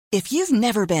If you've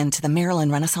never been to the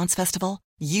Maryland Renaissance Festival,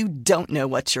 you don't know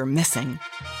what you're missing.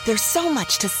 There's so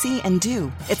much to see and do.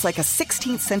 It's like a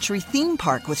 16th century theme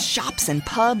park with shops and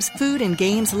pubs, food and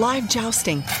games, live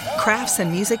jousting, crafts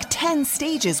and music, 10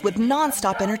 stages with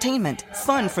nonstop entertainment.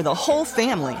 Fun for the whole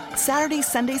family.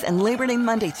 Saturdays, Sundays, and Labor Day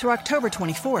Monday through October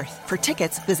 24th. For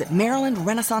tickets, visit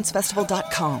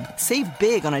MarylandRenaissanceFestival.com. Save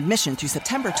big on admission through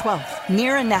September 12th.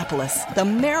 Near Annapolis, the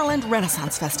Maryland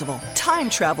Renaissance Festival. Time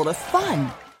travel to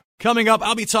fun. Coming up,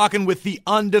 I'll be talking with the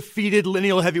undefeated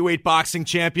lineal heavyweight boxing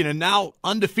champion and now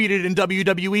undefeated in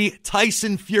WWE,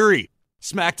 Tyson Fury,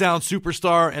 SmackDown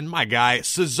superstar, and my guy,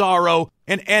 Cesaro,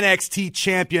 and NXT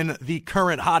champion, the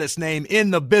current hottest name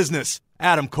in the business,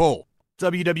 Adam Cole.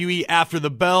 WWE After the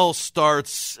Bell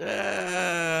starts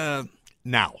now.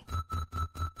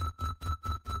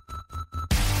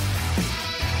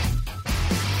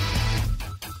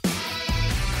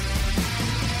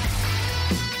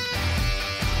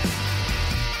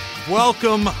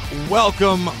 Welcome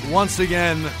once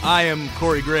again. I am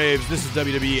Corey Graves. This is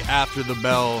WWE After the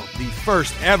Bell, the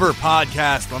first ever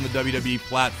podcast on the WWE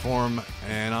platform,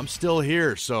 and I'm still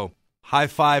here, so high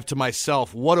five to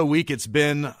myself. What a week it's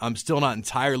been. I'm still not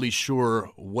entirely sure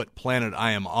what planet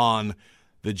I am on.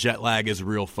 The jet lag is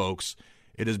real, folks.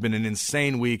 It has been an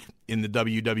insane week in the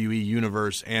WWE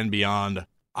universe and beyond.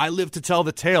 I live to tell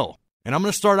the tale, and I'm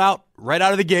going to start out right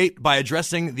out of the gate by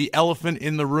addressing the elephant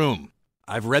in the room.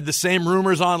 I've read the same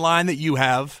rumors online that you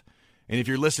have, and if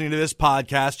you're listening to this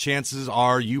podcast, chances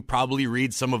are you probably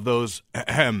read some of those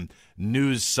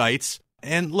news sites.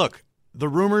 And look, the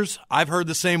rumors, I've heard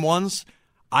the same ones.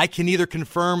 I can neither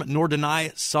confirm nor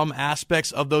deny some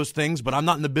aspects of those things, but I'm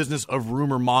not in the business of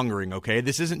rumor mongering, okay?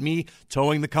 This isn't me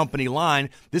towing the company line.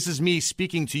 This is me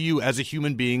speaking to you as a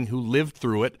human being who lived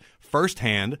through it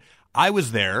firsthand. I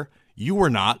was there. You were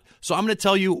not. So I'm going to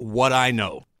tell you what I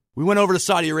know. We went over to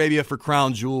Saudi Arabia for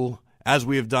Crown Jewel, as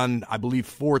we have done, I believe,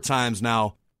 4 times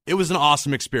now. It was an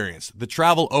awesome experience. The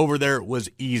travel over there was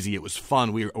easy. It was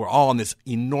fun. We were all on this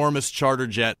enormous charter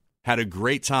jet, had a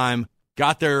great time,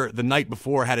 got there the night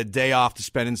before, had a day off to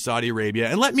spend in Saudi Arabia.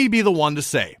 And let me be the one to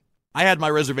say, I had my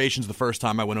reservations the first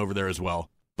time I went over there as well.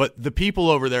 But the people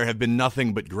over there have been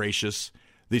nothing but gracious.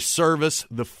 The service,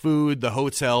 the food, the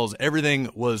hotels, everything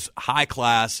was high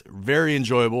class, very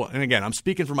enjoyable. And again, I'm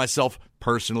speaking for myself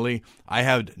personally. I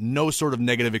had no sort of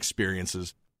negative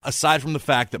experiences, aside from the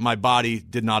fact that my body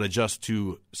did not adjust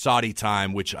to Saudi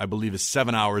time, which I believe is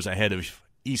 7 hours ahead of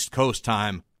East Coast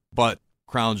time. But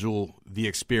Crown Jewel, the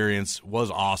experience was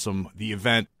awesome. The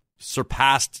event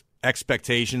surpassed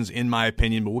expectations, in my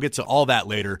opinion, but we'll get to all that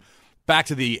later. Back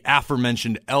to the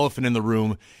aforementioned elephant in the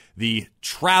room, the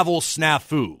travel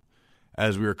snafu,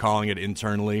 as we were calling it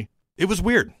internally. It was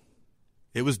weird.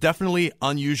 It was definitely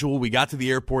unusual. We got to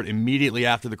the airport immediately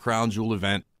after the Crown Jewel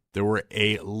event. There were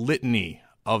a litany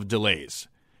of delays,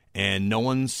 and no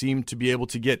one seemed to be able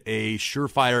to get a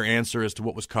surefire answer as to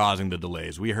what was causing the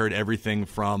delays. We heard everything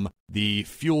from the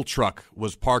fuel truck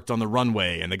was parked on the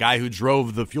runway, and the guy who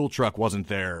drove the fuel truck wasn't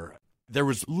there. There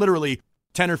was literally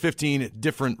 10 or 15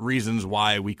 different reasons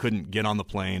why we couldn't get on the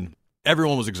plane.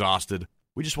 Everyone was exhausted.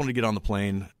 We just wanted to get on the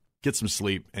plane, get some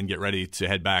sleep, and get ready to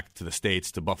head back to the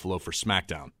States, to Buffalo for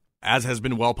SmackDown. As has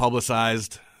been well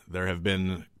publicized, there have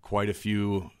been quite a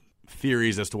few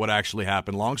theories as to what actually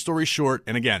happened. Long story short,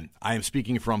 and again, I am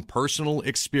speaking from personal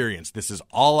experience. This is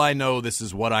all I know. This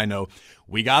is what I know.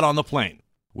 We got on the plane.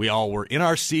 We all were in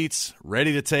our seats,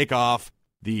 ready to take off.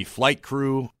 The flight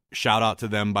crew, shout out to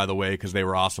them, by the way, because they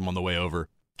were awesome on the way over,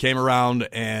 came around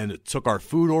and took our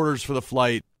food orders for the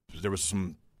flight. There was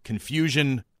some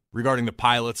confusion regarding the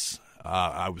pilots.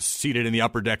 I was seated in the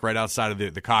upper deck right outside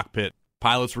of the cockpit.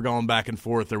 Pilots were going back and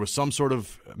forth. There was some sort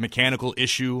of mechanical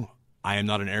issue. I am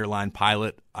not an airline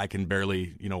pilot. I can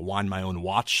barely, wind my own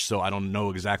watch, so I don't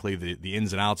know exactly the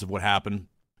ins and outs of what happened.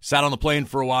 Sat on the plane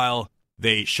for a while.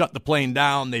 They shut the plane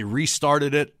down. They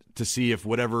restarted it to see if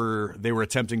whatever they were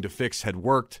attempting to fix had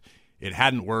worked. It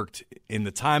hadn't worked. In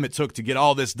the time it took to get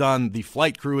all this done, the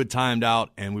flight crew had timed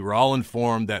out, and we were all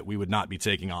informed that we would not be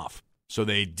taking off. So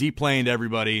they deplaned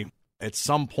everybody. At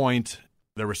some point,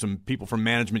 there were some people from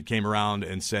management came around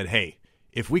and said, hey,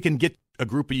 if we can get a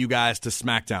group of you guys to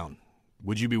SmackDown,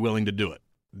 would you be willing to do it?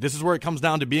 This is where it comes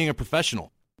down to being a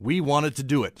professional. We wanted to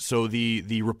do it. So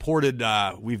the reported,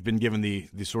 we've been given the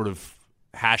sort of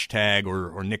hashtag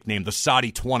or nickname, the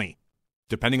Saudi 20.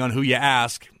 Depending on who you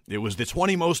ask, it was the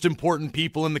 20 most important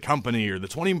people in the company or the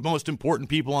 20 most important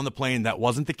people on the plane. That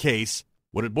wasn't the case.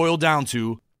 What it boiled down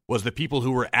to was the people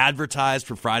who were advertised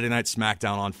for Friday Night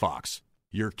SmackDown on Fox.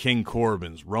 Your King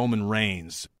Corbins, Roman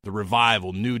Reigns, The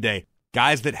Revival, New Day,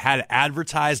 guys that had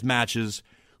advertised matches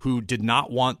who did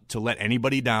not want to let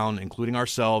anybody down, including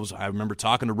ourselves. I remember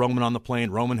talking to Roman on the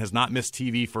plane. Roman has not missed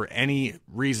TV for any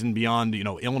reason beyond,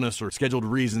 illness or scheduled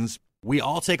reasons. We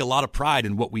all take a lot of pride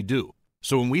in what we do.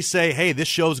 So when we say, hey, this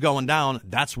show's going down,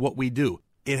 that's what we do.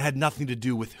 It had nothing to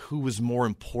do with who was more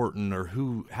important or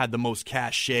who had the most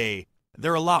cachet.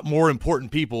 There are a lot more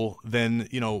important people than,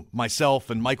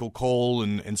 myself and Michael Cole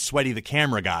and Sweaty the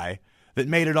camera guy that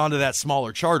made it onto that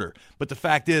smaller charter. But the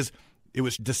fact is, it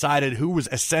was decided who was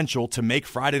essential to make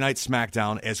Friday Night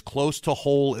SmackDown as close to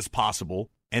whole as possible,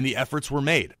 and the efforts were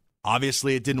made.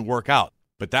 Obviously, it didn't work out,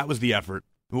 but that was the effort.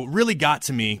 What really got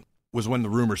to me was when the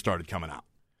rumors started coming out.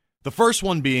 The first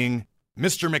one being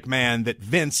Mr. McMahon that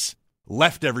Vince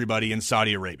left everybody in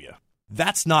Saudi Arabia.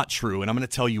 That's not true, and I'm going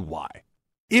to tell you why.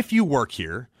 If you work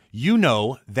here, you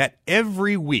know that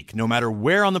every week, no matter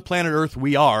where on the planet Earth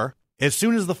we are, as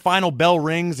soon as the final bell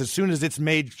rings, as soon as it's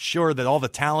made sure that all the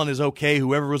talent is okay,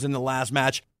 whoever was in the last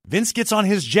match, Vince gets on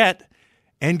his jet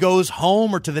and goes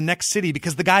home or to the next city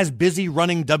because the guy's busy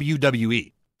running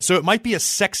WWE. So it might be a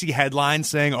sexy headline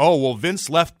saying, oh, well, Vince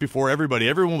left before everybody.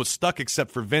 Everyone was stuck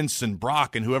except for Vince and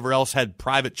Brock and whoever else had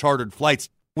private chartered flights.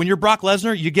 When you're Brock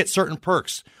Lesnar, you get certain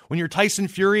perks. When you're Tyson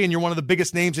Fury and you're one of the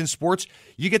biggest names in sports,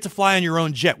 you get to fly on your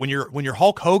own jet. When you're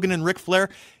Hulk Hogan and Ric Flair,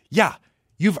 yeah,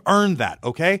 you've earned that,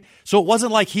 okay? So it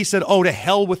wasn't like he said, oh, to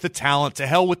hell with the talent, to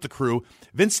hell with the crew.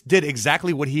 Vince did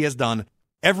exactly what he has done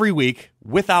every week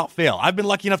without fail. I've been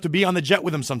lucky enough to be on the jet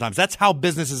with him sometimes. That's how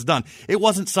business is done. It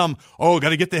wasn't some, oh, got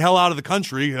to get the hell out of the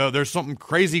country. There's something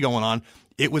crazy going on.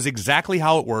 It was exactly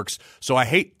how it works. So I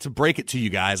hate to break it to you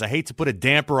guys. I hate to put a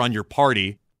damper on your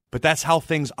party, but that's how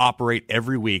things operate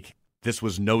every week. This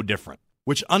was no different,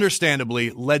 which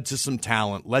understandably led to some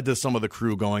talent, led to some of the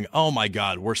crew going, oh my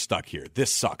God, we're stuck here.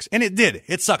 This sucks. And it did.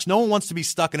 It sucks. No one wants to be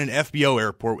stuck in an FBO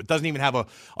airport. It doesn't even have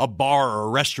a bar or a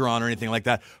restaurant or anything like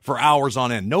that for hours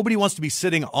on end. Nobody wants to be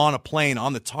sitting on a plane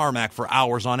on the tarmac for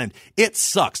hours on end. It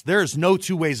sucks. There's no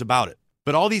two ways about it.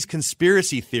 But all these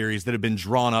conspiracy theories that have been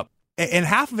drawn up, and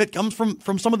half of it comes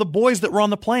from some of the boys that were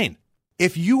on the plane.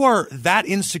 If you are that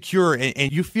insecure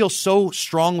and you feel so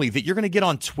strongly that you're going to get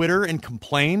on Twitter and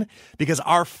complain because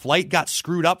our flight got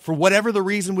screwed up for whatever the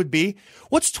reason would be,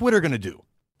 what's Twitter going to do?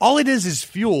 All it is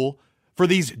fuel for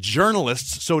these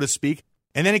journalists, so to speak,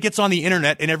 and then it gets on the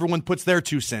internet and everyone puts their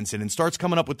 2 cents in and starts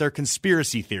coming up with their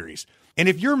conspiracy theories. And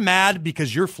if you're mad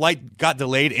because your flight got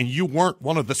delayed and you weren't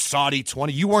one of the Saudi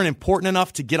 20, you weren't important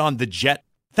enough to get on the jet,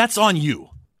 that's on you.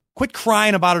 Quit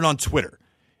crying about it on Twitter.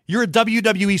 You're a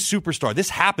WWE superstar. This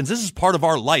happens. This is part of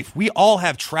our life. We all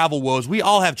have travel woes. We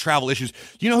all have travel issues.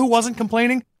 You know who wasn't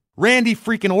complaining? Randy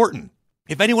freaking Orton.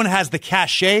 If anyone has the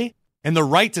cachet and the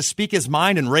right to speak his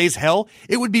mind and raise hell,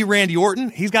 it would be Randy Orton.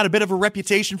 He's got a bit of a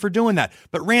reputation for doing that.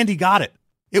 But Randy got it.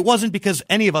 It wasn't because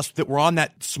any of us that were on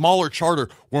that smaller charter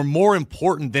were more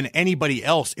important than anybody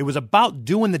else. It was about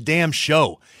doing the damn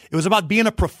show. It was about being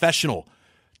a professional,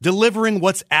 delivering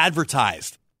what's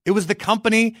advertised. It was the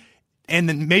company and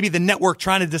then maybe the network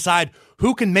trying to decide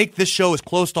who can make this show as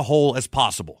close to whole as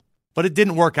possible. But it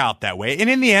didn't work out that way. And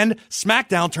in the end,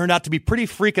 SmackDown turned out to be pretty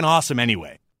freaking awesome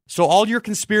anyway. So all your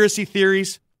conspiracy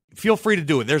theories, feel free to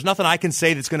do it. There's nothing I can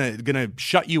say that's gonna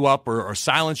shut you up or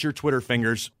silence your Twitter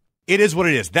fingers. It is what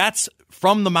it is. That's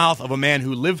from the mouth of a man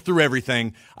who lived through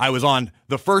everything. I was on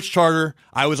the first charter.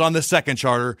 I was on the second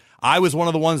charter. I was one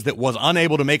of the ones that was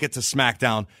unable to make it to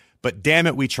SmackDown. But damn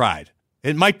it, we tried.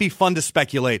 It might be fun to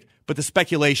speculate, but the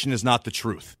speculation is not the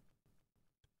truth.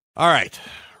 All right,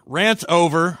 rant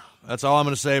over. That's all I'm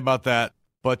going to say about that.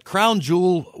 But Crown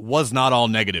Jewel was not all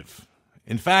negative.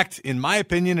 In fact, in my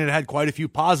opinion, it had quite a few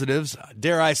positives.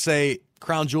 Dare I say,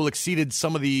 Crown Jewel exceeded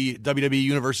some of the WWE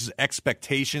Universe's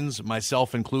expectations,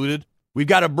 myself included. We've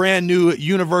got a brand new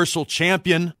Universal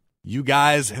Champion. You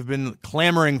guys have been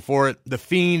clamoring for it. The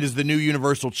Fiend is the new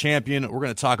Universal Champion. We're going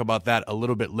to talk about that a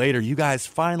little bit later. You guys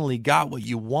finally got what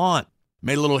you want.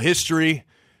 Made a little history.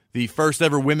 The first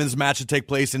ever women's match to take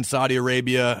place in Saudi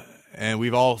Arabia, and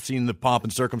we've all seen the pomp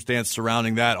and circumstance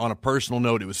surrounding that. On a personal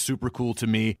note, it was super cool to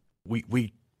me.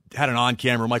 We had an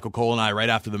on-camera, Michael Cole and I, right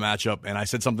after the matchup, and I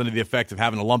said something to the effect of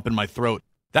having a lump in my throat.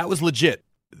 That was legit.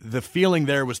 The feeling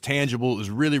there was tangible. It was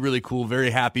really, really cool.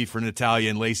 Very happy for Natalya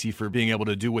and Lacey for being able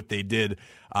to do what they did.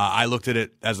 I looked at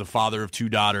it as a father of 2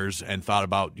 daughters and thought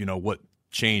about, what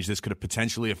change this could have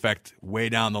potentially affect way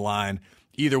down the line.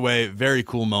 Either way, very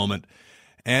cool moment.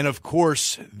 And, of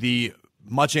course, the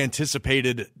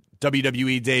much-anticipated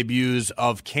WWE debuts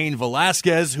of Cain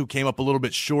Velasquez, who came up a little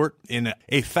bit short in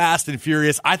a fast and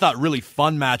furious, I thought, really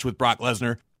fun match with Brock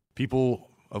Lesnar. People,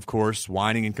 of course,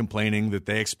 whining and complaining that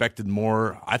they expected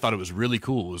more. I thought it was really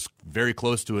cool. It was very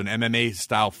close to an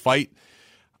MMA-style fight.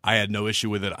 I had no issue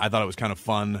with it. I thought it was kind of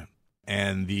fun.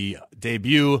 And the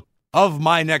debut of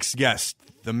my next guest,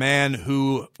 the man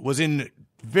who was in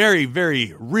very,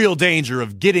 very real danger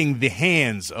of getting the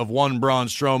hands of one Braun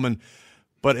Strowman,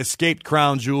 but escaped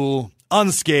Crown Jewel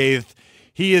unscathed.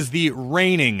 He is the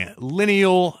reigning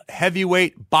lineal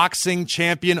heavyweight boxing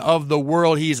champion of the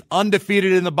world. He's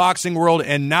undefeated in the boxing world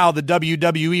and now the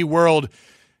WWE world.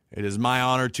 It is my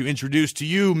honor to introduce to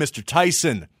you Mr.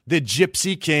 Tyson, the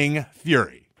Gypsy King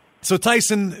Fury. So,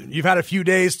 Tyson, you've had a few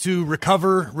days to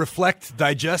recover, reflect,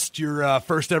 digest your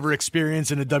first ever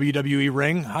experience in a WWE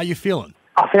ring. How you feeling?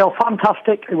 I feel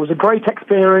fantastic. It was a great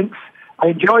experience. I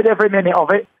enjoyed every minute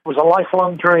of it. It was a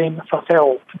lifelong dream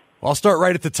fulfilled. Well, I'll start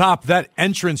right at the top. That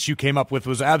entrance you came up with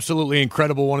was absolutely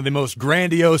incredible. One of the most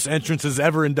grandiose entrances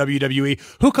ever in WWE.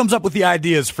 Who comes up with the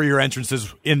ideas for your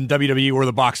entrances in WWE or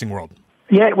the boxing world?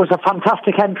 Yeah, it was a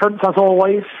fantastic entrance, as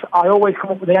always. I always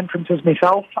come up with the entrances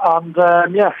myself. And,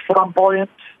 flamboyant,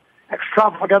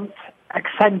 extravagant,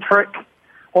 eccentric,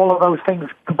 all of those things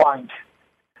combined.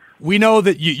 We know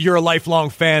that you're a lifelong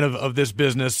fan of this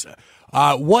business.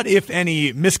 What, if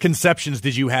any, misconceptions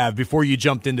did you have before you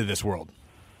jumped into this world?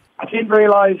 I didn't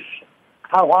realise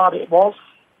how hard it was.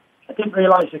 I didn't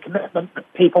realise the commitment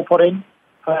that people put in.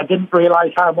 I didn't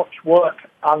realise how much work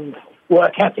and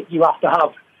work ethic you have to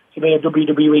have to be a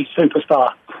WWE superstar.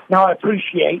 Now I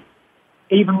appreciate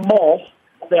even more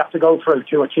what they have to go through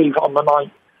to achieve on the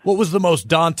night. What was the most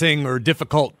daunting or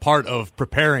difficult part of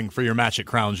preparing for your match at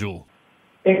Crown Jewel?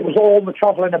 It was all the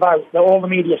travelling about, all the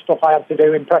media stuff I had to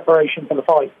do in preparation for the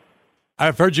fight.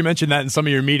 I've heard you mention that in some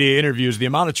of your media interviews. The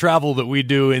amount of travel that we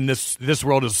do in this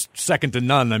world is second to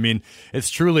none. I mean, it's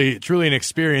truly an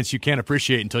experience you can't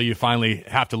appreciate until you finally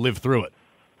have to live through it.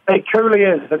 It truly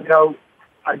is. And,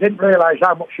 I didn't realise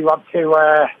how much you had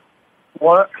to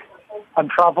work and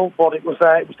travel, but it was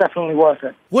definitely worth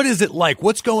it. What is it like?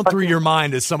 What's going through your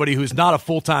mind as somebody who's not a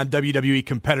full-time WWE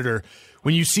competitor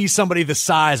when you see somebody the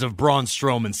size of Braun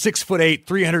Strowman, 6'8",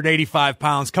 385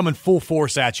 pounds, coming full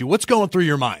force at you? What's going through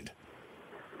your mind?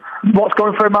 What's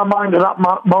going through my mind at that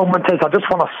moment is I just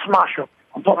want to smash them.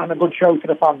 I'm putting on a good show for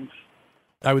the fans.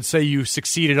 I would say you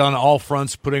succeeded on all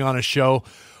fronts, putting on a show.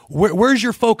 Where's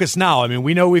your focus now? I mean,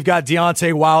 we know we've got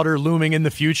Deontay Wilder looming in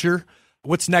the future.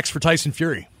 What's next for Tyson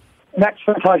Fury? Next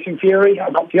for Tyson Fury,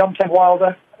 I've got Deontay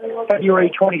Wilder,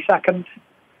 February 22nd.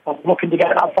 I'm looking to get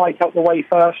that fight out the way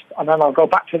first, and then I'll go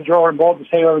back to the drawing board and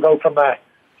see where we go from there.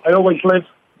 I always live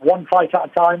one fight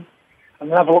at a time and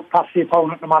never look past the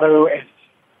opponent no matter who it is.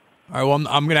 All right,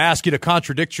 well, I'm going to ask you to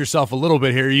contradict yourself a little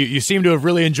bit here. You seem to have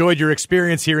really enjoyed your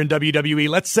experience here in WWE.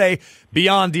 Let's say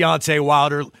beyond Deontay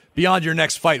Wilder, beyond your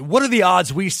next fight, what are the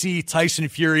odds we see Tyson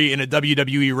Fury in a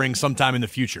WWE ring sometime in the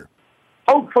future?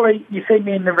 Hopefully you see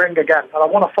me in the ring again, and I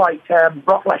want to fight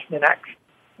Brock Lesnar next.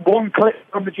 One clip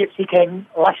from the Gypsy King,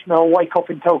 Lesnar will wake up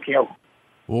in Tokyo.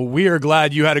 Well, we are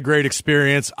glad you had a great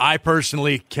experience. I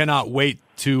personally cannot wait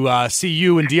to see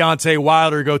you and Deontay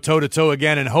Wilder go toe-to-toe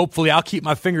again, and hopefully I'll keep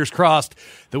my fingers crossed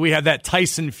that we have that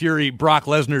Tyson Fury-Brock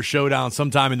Lesnar showdown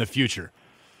sometime in the future.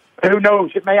 Who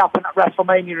knows? It may happen at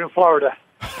WrestleMania in Florida.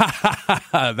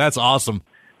 That's awesome.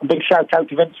 A big shout-out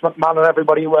to Vince McMahon and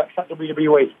everybody who works at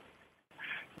WWE.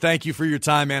 Thank you for your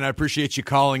time, man. I appreciate you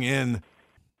calling in.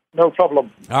 No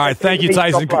problem. All right, thank you,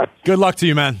 Tyson. Good luck to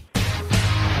you, man.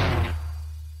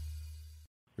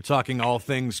 We're talking all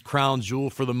things Crown Jewel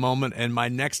for the moment, and my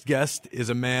next guest is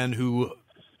a man who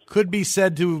could be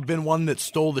said to have been one that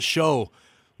stole the show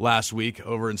last week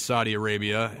over in Saudi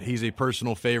Arabia. He's a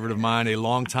personal favorite of mine, a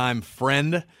longtime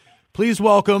friend. Please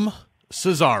welcome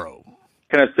Cesaro.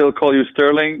 Can I still call you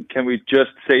Sterling? Can we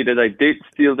just say that I did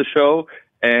steal the show?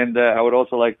 And I would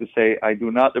also like to say I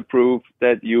do not approve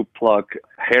that you plug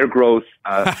hair growth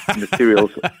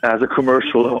materials as a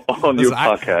commercial on your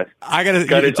podcast. I gotta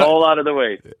get it all out of the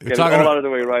way. Get it all out of the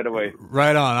way right away.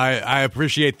 Right on. I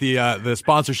appreciate the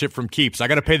sponsorship from Keeps. I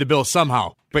got to pay the bill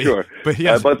somehow. But, sure. But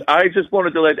yes. But I just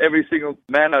wanted to let every single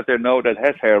man out there know that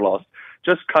has hair loss.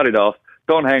 Just cut it off.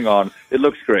 Don't hang on. It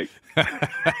looks great.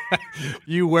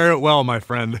 You wear it well, my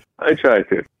friend. I try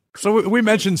to. So we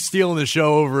mentioned stealing the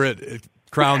show over at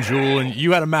Crown Jewel, and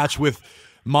you had a match with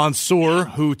Mansoor,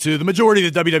 who to the majority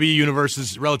of the WWE universe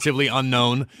is relatively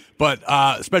unknown, but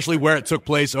especially where it took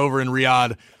place over in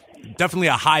Riyadh, definitely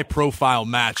a high-profile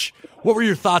match. What were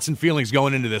your thoughts and feelings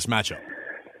going into this matchup?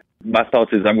 My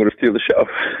thoughts is I'm going to steal the show.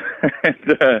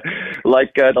 And,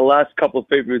 like the last couple of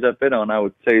pay-per-views I've been on, I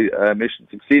would say mission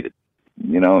succeeded.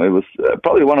 You know, it was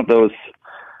probably one of those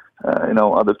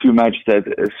other few matches that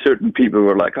certain people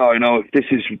were like, oh,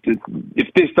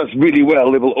 if this does really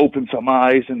well, it will open some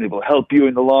eyes and it will help you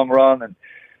in the long run. And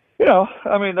you know,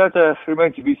 I mean, that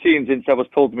remains to be seen, since I was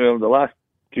told to me over the last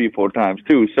 3 or 4 times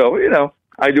too. So, you know,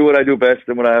 I do what I do best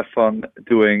and what I have fun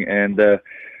doing. And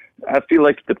I feel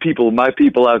like my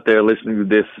people out there listening to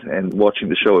this and watching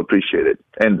the show appreciate it.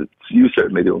 And you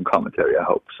certainly doing commentary, I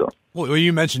hope so. Well,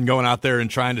 you mentioned going out there and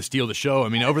trying to steal the show. I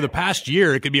mean, over the past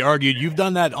year, it could be argued you've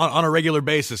done that on a regular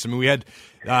basis. I mean, we had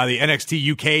the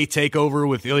NXT UK takeover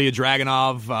with Ilya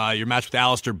Dragunov, your match with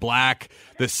Aleister Black,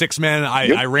 the 6-man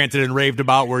I ranted and raved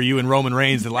about where you and Roman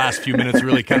Reigns the last few minutes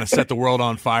really kind of set the world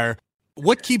on fire.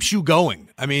 What keeps you going?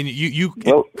 I mean,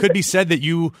 it could be said that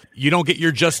you don't get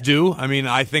your just due. I mean,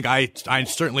 I think I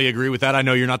certainly agree with that. I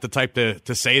know you're not the type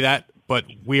to say that, but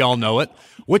we all know it.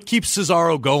 What keeps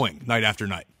Cesaro going night after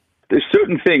night? There's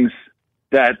certain things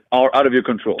that are out of your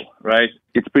control, right?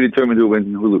 It's predetermined who wins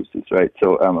and who loses, right?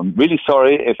 So I'm really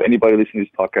sorry if anybody listening to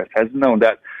this podcast hasn't known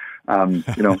that.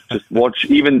 You know, just watch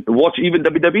even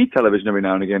WWE television every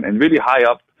now and again, and really high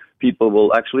up people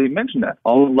will actually mention that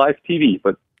on live TV.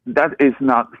 But that is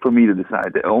not for me to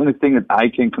decide. The only thing that I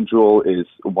can control is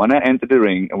when I enter the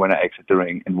ring and when I exit the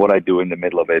ring and what I do in the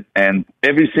middle of it. And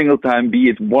every single time, be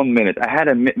it 1 minute, I had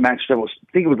a match that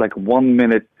I think it was like 1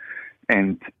 minute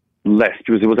and less,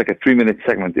 because it was like a 3-minute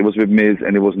segment. It was with Miz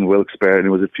and it was in Wilkes-Barre, and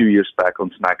it was a few years back on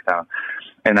SmackDown.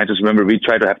 And I just remember we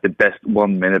tried to have the best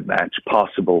 1 minute match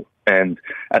possible. And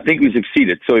I think we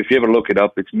succeeded. So if you ever look it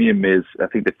up, it's me and Miz. I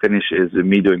think the finish is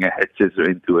me doing a head scissor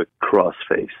into a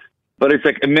crossface. But it's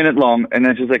like a minute long, and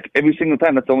it's just like every single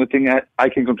time, that's the only thing I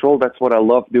can control. That's what I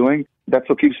love doing. That's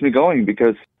what keeps me going,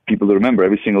 because people remember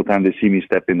every single time they see me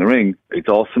step in the ring. It's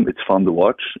awesome. It's fun to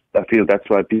watch. I feel that's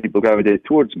why people gravitate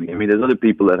towards me. I mean, there's other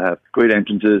people that have great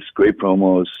entrances, great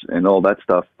promos, and all that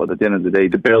stuff. But at the end of the day,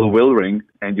 the bell will ring,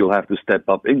 and you'll have to step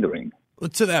up in the ring. Well,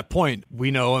 to that point,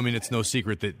 we know, I mean, it's no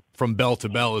secret that from bell to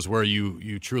bell is where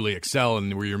you truly excel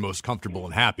and where you're most comfortable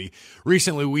and happy.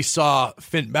 Recently, we saw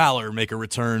Finn Balor make a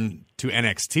return to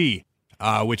NXT,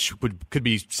 which could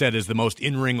be said as the most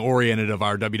in-ring oriented of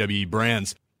our WWE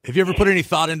brands. Have you ever put any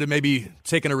thought into maybe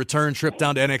taking a return trip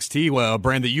down to NXT, a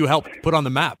brand that you helped put on the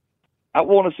map? I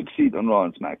want to succeed on Raw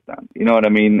and SmackDown. You know what I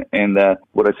mean? And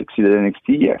would I succeed at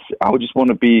NXT? Yes. I would just want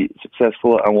to be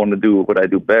successful. I want to do what I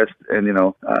do best. And, you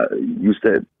know, you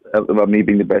said about me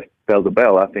being the best bell to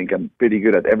bell. I think I'm pretty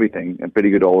good at everything. I'm pretty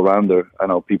good all-rounder. I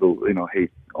know people, you know,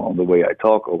 hate on the way I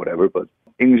talk or whatever, but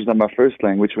English is not my first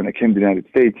language. When I came to the United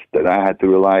States, that I had to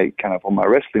rely kind of on my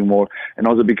wrestling more. And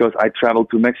also because I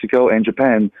traveled to Mexico and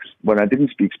Japan when I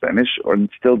didn't speak Spanish, or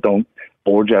still don't,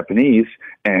 or Japanese,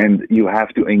 and you have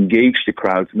to engage the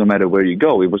crowds no matter where you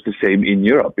go. It was the same in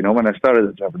Europe. You know, when I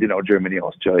started, you know, Germany,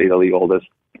 Austria, Italy, all those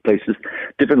places,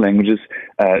 different languages,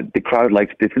 the crowd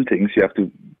likes different things. You have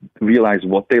to realize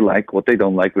what they like, what they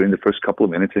don't like within the first couple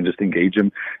of minutes, and just engage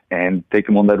them and take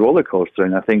them on that roller coaster.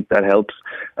 And I think that helps,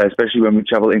 especially when we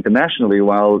travel internationally.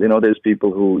 While, you know, there's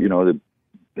people who, you know,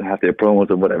 they have their promos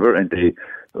or whatever, and they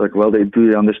like, well, they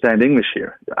understand English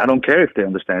here. I don't care if they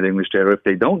understand English there or if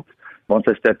they don't. Once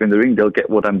I step in the ring, they'll get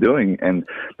what I'm doing, and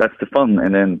that's the fun.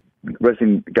 And then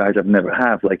wrestling guys I've never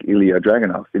had, like Ilya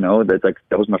Dragunov, you know, that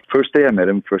was my first day I met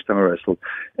him, first time I wrestled,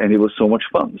 and it was so much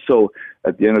fun. So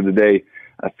at the end of the day,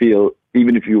 I feel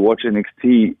even if you watch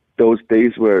NXT, those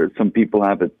days where some people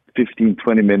have a 15,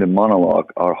 20-minute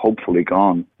monologue are hopefully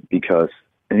gone, because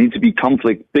there needs to be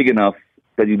conflict big enough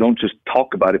that you don't just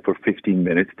talk about it for 15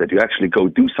 minutes, that you actually go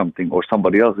do something, or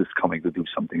somebody else is coming to do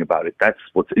something about it. That's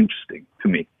what's interesting to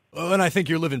me. Well, and I think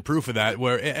you're living proof of that,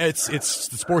 where it's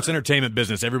the sports entertainment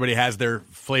business. Everybody has their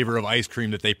flavor of ice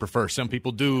cream that they prefer. Some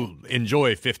people do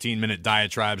enjoy 15-minute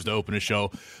diatribes to open a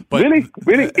show. But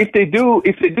really, if they do,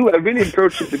 I really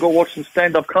encourage them to go watch some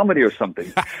stand-up comedy or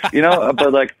something. You know,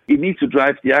 but like, it needs to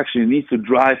drive the action. It needs to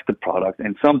drive the product.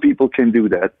 And some people can do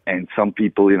that, and some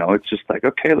people, you know, it's just like,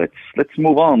 okay, let's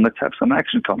move on. Let's have some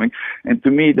action coming. And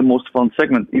to me, the most fun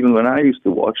segment, even when I used to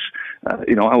watch,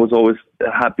 you know, I was always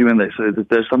happy when they said that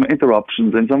there's some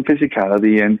interruptions and some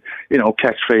physicality and, you know,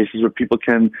 catchphrases where people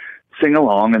can sing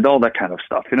along and all that kind of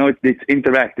stuff. You know, it's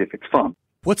interactive. It's fun.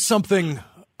 What's something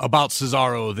about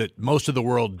Cesaro that most of the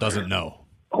world doesn't know?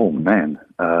 Oh, man.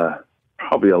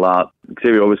 Probably a lot.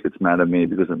 Xavier always gets mad at me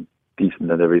because I'm decent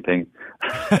at everything.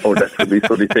 Or that's at least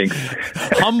what he thinks.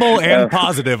 Humble and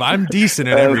positive. I'm decent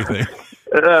at everything.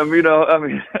 You know, I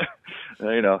mean...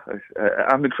 You know,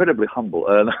 I'm incredibly humble.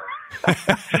 I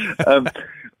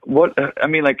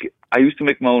mean, like, I used to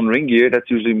make my own ring gear. That's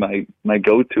usually my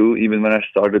go-to, even when I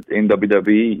started in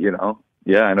WWE, you know.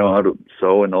 Yeah, I know how to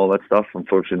sew and all that stuff.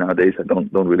 Unfortunately, nowadays, I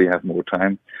don't really have more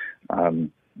time.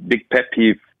 Big pet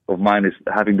peeve of mine is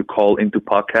having to call into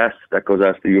podcasts. That goes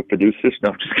after your producers.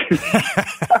 No, I'm just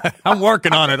kidding. I'm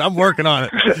working on it.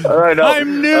 I know.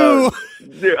 I'm new.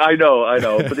 I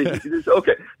know. But it's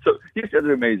okay. So here's the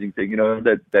other amazing thing,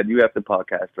 that you have the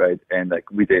podcast, right? And like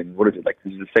within, what is it, like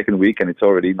this is the second week and it's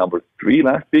already number 3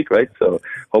 last week, right? So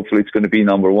hopefully it's going to be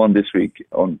number 1 this week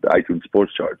on the iTunes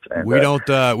sports charts. And we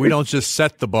don't just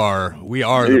set the bar. We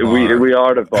are the bar. We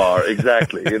are the bar,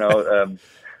 exactly.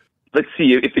 Let's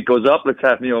see if it goes up. Let's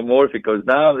have more. If it goes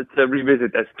down, let's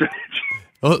revisit that stretch.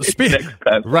 Well,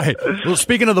 right. Well,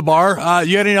 speaking of the bar,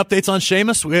 you had any updates on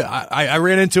Sheamus? I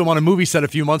ran into him on a movie set a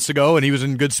few months ago, and he was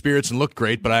in good spirits and looked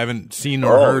great, but I haven't seen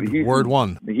or heard word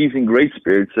one. He's in great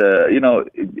spirits.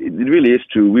 It really is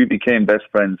true. We became best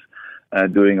friends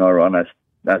during our run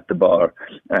at the bar,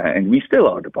 and we still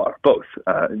are the bar, both,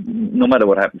 no matter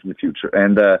what happens in the future.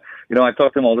 And, I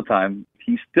talk to him all the time.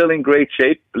 He's still in great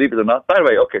shape, believe it or not. By the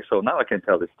way, okay, so now I can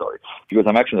tell this story because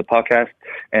I'm actually on the podcast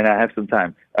and I have some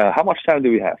time. How much time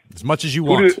do we have? As much as you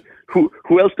want.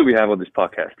 Who else do we have on this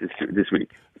podcast this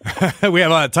week? We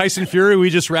have Tyson Fury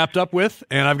we just wrapped up with,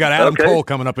 and I've got Adam Cole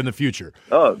coming up in the future.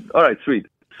 Oh, all right, sweet.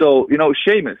 So,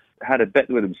 Sheamus had a bet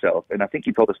with himself, and I think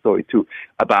he told a story too,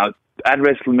 about at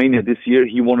WrestleMania this year,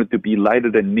 he wanted to be lighter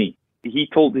than me. He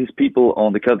told his people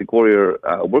on the Celtic Warrior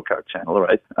workout channel,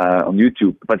 right, on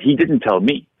YouTube, but he didn't tell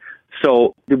me.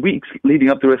 So the weeks leading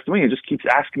up to WrestleMania, he just keeps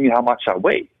asking me how much I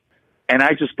weigh. And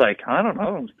I just I don't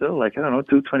know, I'm still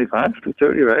 225,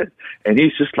 230, right? And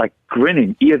he's just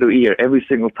grinning ear to ear every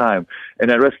single time.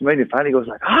 And at WrestleMania, finally goes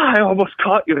I almost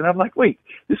caught you. And I'm like, wait,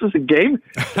 this was a game?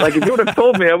 If you would have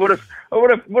told me, I would have,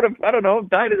 I don't know,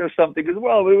 died it or something as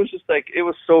well. But it was just it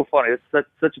was so funny. It's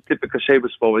such a typical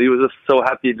Sheamus moment. He was just so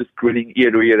happy, just grinning ear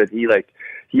to ear that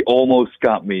he almost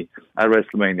got me at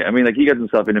WrestleMania. I mean, he got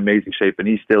himself in amazing shape, and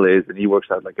he still is, and he works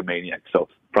out like a maniac. So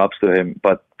props to him.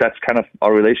 But that's kind of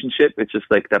our relationship. It's just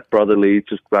that brotherly,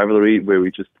 just rivalry where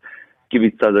we just give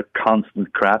each other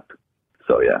constant crap.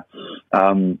 So yeah,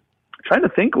 trying to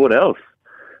think what else.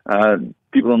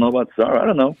 People don't know about Cesaro. I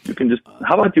don't know. You can just.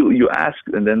 How about you ask,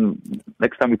 and then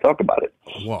next time we talk about it.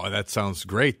 Well, that sounds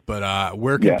great. But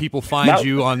where can people find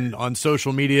you on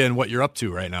social media and what you're up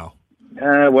to right now?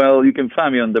 Well, you can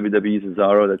find me on WWE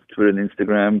Cesaro. That's Twitter and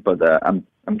Instagram. But I'm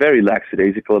very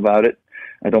lackadaisical about it.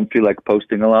 I don't feel like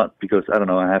posting a lot because, I don't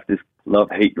know, I have this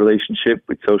love-hate relationship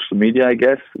with social media, I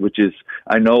guess, which is,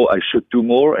 I know I should do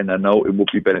more and I know it would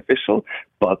be beneficial,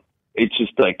 but it's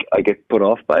just I get put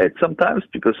off by it sometimes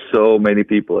because so many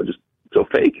people are just so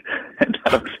fake and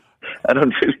I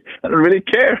don't really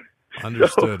care.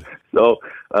 Understood. So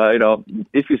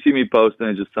if you see me post, then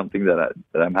it's just something that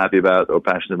I'm happy about or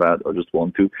passionate about or just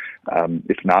want to.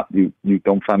 If not, you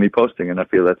don't find me posting, and I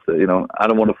feel that's I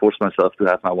don't want to force myself to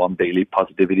have my one daily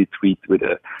positivity tweet with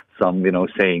some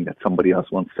saying that somebody else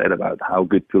once said about how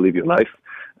good to live your life.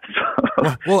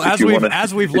 So, well,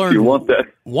 as we've learned,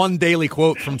 one daily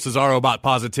quote from Cesaro about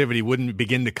positivity wouldn't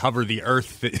begin to cover the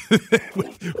earth with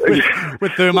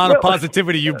the amount of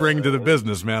positivity you bring to the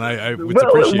business, man. I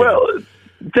appreciate it.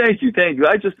 Thank you.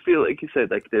 I just feel like you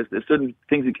said, there's certain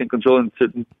things you can control and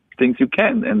certain things you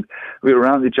can, and we're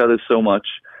around each other so much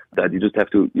that you just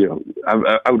have to,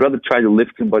 I would rather try to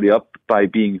lift somebody up by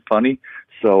being funny.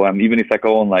 So even if I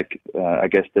go on I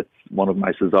guess that's one of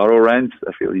my Cesaro rants.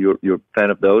 I feel you're a fan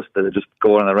of those that I just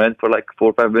go on a rant for 4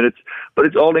 or 5 minutes, but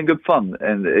it's all in good fun,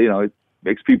 and it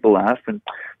makes people laugh, and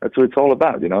that's what it's all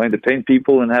about. Entertain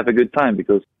people and have a good time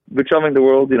because we're traveling the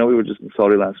world. We were just in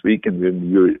Saudi last week and we're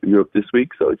in Europe this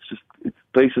week, so it's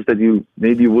places that you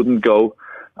maybe wouldn't go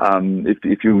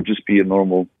if you would just be a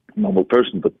normal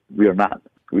person, but we are not.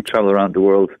 We travel around the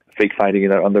world fake fighting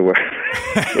in our underwear.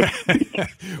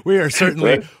 We are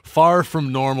certainly far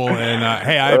from normal. And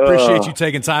hey, I appreciate you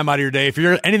taking time out of your day. If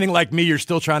you're anything like me, you're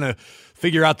still trying to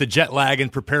figure out the jet lag and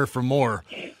prepare for more.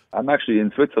 I'm actually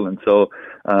in Switzerland, so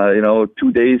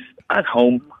 2 days at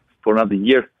home for another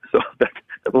year. So that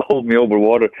will hold me over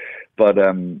water. But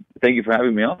thank you for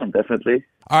having me on, definitely.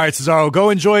 All right, Cesaro, go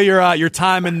enjoy your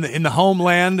time in the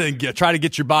homeland and try to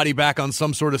get your body back on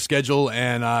some sort of schedule.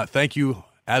 And thank you,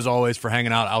 as always, for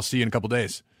hanging out. I'll see you in a couple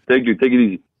days. Thank you. Take it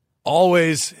easy.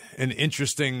 Always an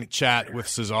interesting chat with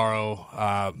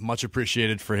Cesaro. Much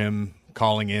appreciated for him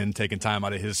calling in, taking time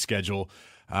out of his schedule.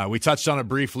 We touched on it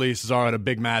briefly. Cesaro had a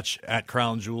big match at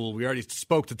Crown Jewel. We already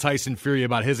spoke to Tyson Fury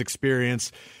about his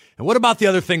experience. And what about the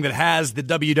other thing that has the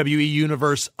WWE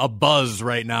Universe abuzz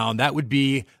right now? And that would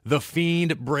be The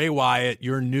Fiend Bray Wyatt,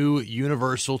 your new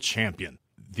Universal Champion.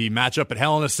 The matchup at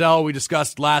Hell in a Cell we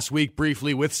discussed last week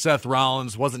briefly with Seth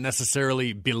Rollins wasn't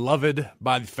necessarily beloved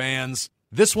by the fans.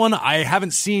 This one, I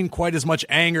haven't seen quite as much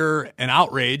anger and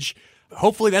outrage.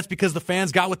 hopefully that's because the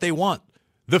fans got what they want.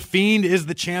 The Fiend is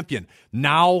the champion.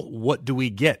 Now, what do we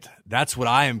get? That's what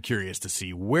I am curious to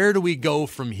see. Where do we go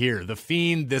from here? The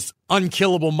Fiend, this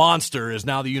unkillable monster, is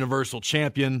now the Universal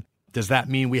Champion. Does that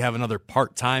mean we have another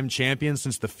part-time champion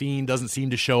since the Fiend doesn't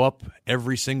seem to show up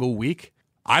every single week?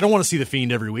 I don't want to see the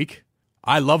Fiend every week.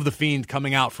 I love the Fiend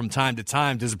coming out from time to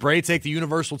time. Does Bray take the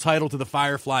Universal title to the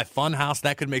Firefly Funhouse?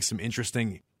 That could make some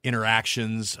interesting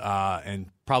interactions and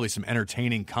probably some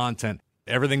entertaining content.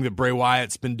 Everything that Bray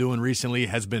Wyatt's been doing recently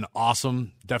has been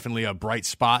awesome. Definitely a bright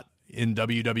spot in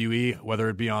WWE, whether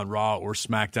it be on Raw or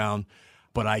SmackDown.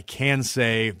 But I can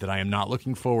say that I am not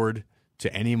looking forward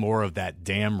to any more of that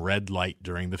damn red light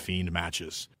during the Fiend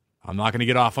matches. I'm not going to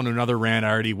get off on another rant. I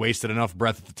already wasted enough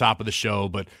breath at the top of the show,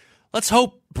 but let's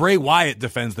hope Bray Wyatt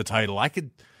defends the title. I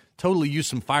could totally use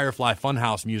some Firefly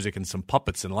Funhouse music and some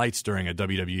puppets and lights during a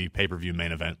WWE pay-per-view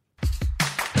main event.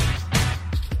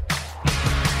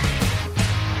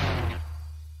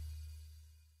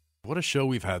 What a show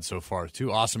we've had so far.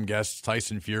 2 awesome guests,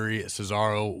 Tyson Fury,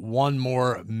 Cesaro. One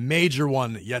more major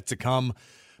one yet to come.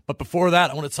 But before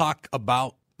that, I want to talk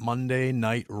about Monday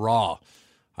Night Raw.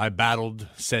 I battled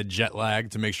said jet lag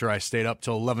to make sure I stayed up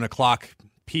till 11 o'clock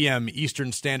p.m.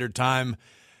 Eastern Standard Time.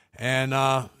 And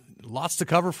lots to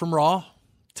cover from Raw.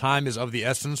 Time is of the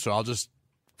essence, so I'll just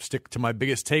stick to my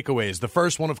biggest takeaways. The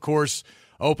first one, of course,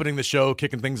 opening the show,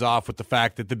 kicking things off with the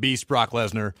fact that the Beast, Brock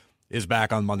Lesnar, is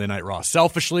back on Monday Night Raw.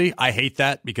 Selfishly, I hate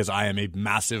that because I am a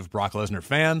massive Brock Lesnar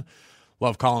fan.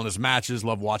 Love calling his matches,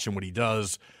 love watching what he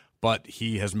does, but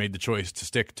he has made the choice to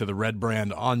stick to the red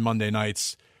brand on Monday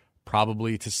nights,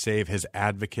 probably to save his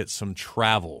advocate some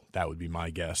travel. That would be my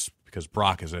guess, because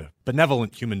Brock is a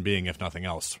benevolent human being, if nothing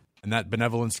else. And that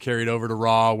benevolence carried over to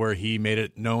Raw, where he made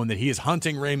it known that he is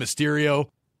hunting Rey Mysterio.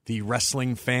 The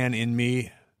wrestling fan in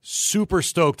me, super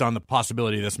stoked on the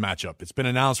possibility of this matchup. It's been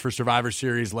announced for Survivor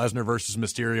Series, Lesnar versus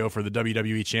Mysterio for the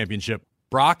WWE Championship.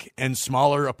 Brock and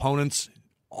smaller opponents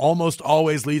almost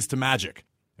always leads to magic.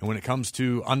 And when it comes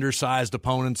to undersized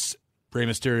opponents, Rey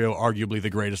Mysterio, arguably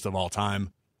the greatest of all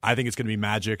time. I think it's going to be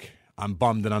magic. I'm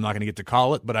bummed that I'm not going to get to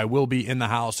call it, but I will be in the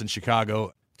house in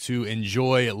Chicago to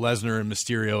enjoy Lesnar and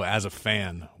Mysterio as a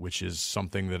fan, which is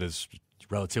something that is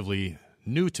relatively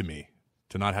new to me,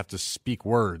 to not have to speak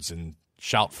words and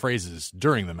shout phrases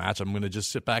during the match. I'm going to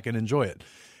just sit back and enjoy it.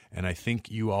 And I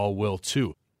think you all will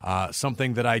too.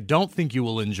 Something that I don't think you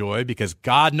will enjoy, because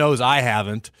God knows I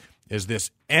haven't, is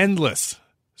this endless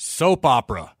soap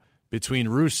opera between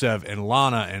Rusev and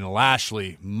Lana and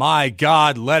Lashley. My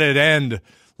God, let it end.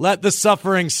 Let the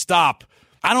suffering stop.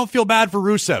 I don't feel bad for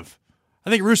Rusev. I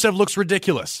think Rusev looks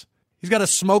ridiculous. He's got a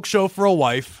smoke show for a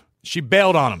wife. She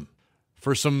bailed on him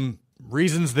for some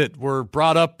reasons that were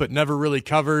brought up but never really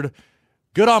covered.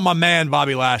 Good on my man,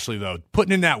 Bobby Lashley, though,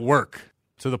 putting in that work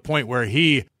to the point where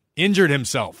he injured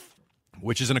himself,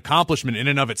 which is an accomplishment in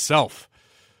and of itself.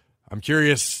 I'm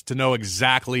curious to know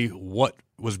exactly what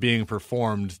was being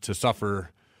performed to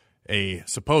suffer a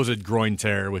supposed groin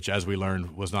tear, which, as we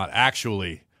learned, was not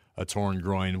actually a torn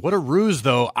groin. What a ruse,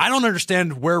 though. I don't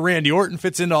understand where Randy Orton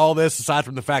fits into all this, aside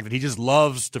from the fact that he just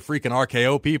loves to freaking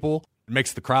RKO people. It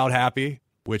makes the crowd happy,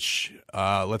 which,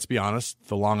 let's be honest,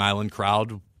 the Long Island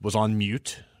crowd was on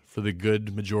mute for the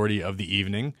good majority of the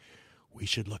evening. We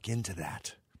should look into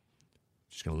that.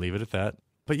 Just going to leave it at that.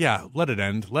 But yeah, let it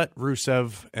end. Let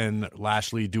Rusev and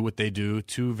Lashley do what they do.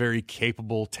 2 very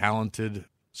capable, talented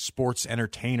sports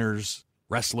entertainers,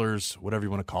 wrestlers, whatever you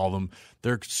want to call them.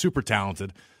 They're super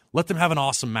talented. Let them have an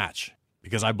awesome match,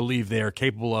 because I believe they are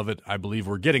capable of it. I believe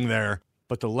we're getting there.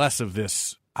 But the less of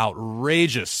this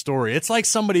outrageous story. It's like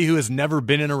somebody who has never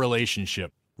been in a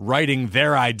relationship writing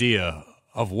their idea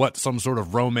of what some sort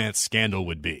of romance scandal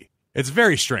would be. It's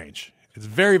very strange. It's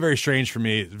very, very strange for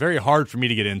me. It's very hard for me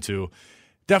to get into.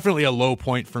 Definitely a low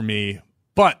point for me,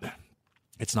 but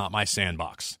it's not my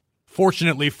sandbox.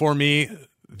 Fortunately for me,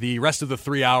 the rest of the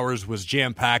 3 hours was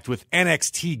jam-packed with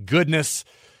NXT goodness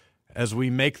as we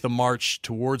make the march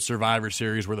towards Survivor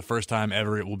Series, where the first time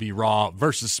ever it will be Raw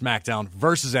versus SmackDown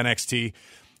versus NXT.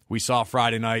 We saw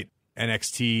Friday night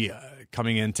NXT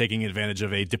coming in, taking advantage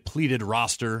of a depleted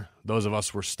roster. Those of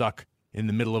us were stuck in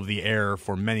the middle of the air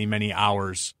for many, many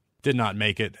hours. Did not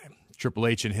make it. Triple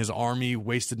H and his army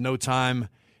wasted no time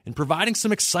in providing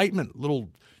some excitement, little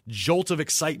jolt of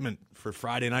excitement for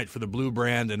Friday night for the Blue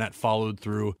Brand, and that followed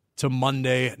through to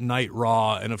Monday Night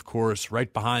Raw. And of course,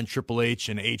 right behind Triple H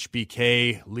and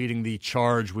HBK, leading the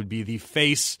charge, would be the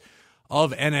face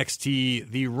of NXT,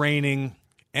 the reigning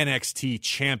NXT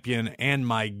champion, and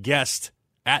my guest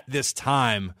at this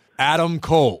time, Adam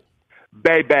Cole.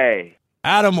 Baby.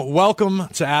 Adam, welcome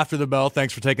to After the Bell.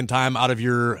 Thanks for taking time out of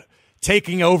your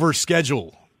taking over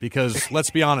schedule? Because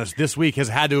let's be honest, this week has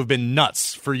had to have been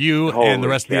nuts for you and the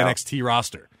rest of the NXT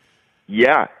roster.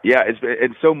 Yeah.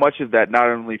 And so much of that, not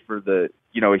only for a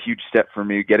huge step for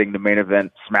me getting the main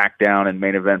event SmackDown and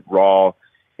main event Raw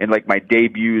and like my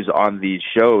debuts on these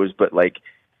shows, but like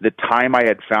the time I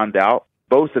had found out,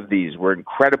 both of these were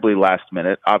incredibly last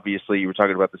minute. Obviously, you were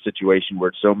talking about the situation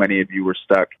where so many of you were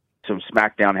stuck. So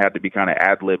SmackDown had to be kind of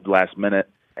ad-libbed last minute.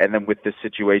 And then with this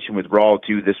situation with Raw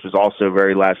too, this was also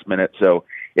very last minute. So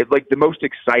it's like the most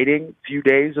exciting few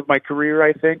days of my career,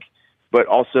 I think, but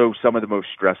also some of the most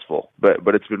stressful.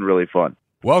 But it's been really fun.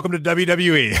 Welcome to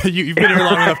WWE. You've been here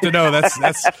long enough to know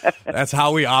that's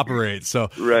how we operate. So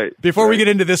before we get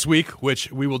into this week,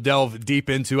 which we will delve deep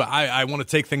into, I want to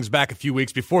take things back a few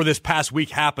weeks. Before this past week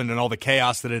happened and all the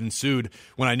chaos that had ensued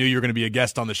when I knew you were going to be a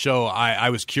guest on the show, I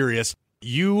was curious.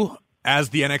 You, as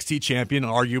the NXT champion,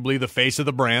 arguably the face of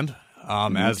the brand,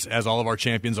 as all of our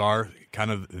champions are,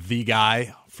 kind of the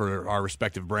guy for our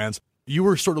respective brands. You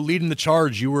were sort of leading the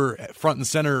charge. You were front and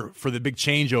center for the big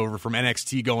changeover from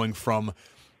NXT going from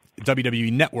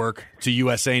WWE Network to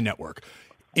USA Network.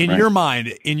 In your mind,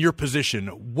 in your position,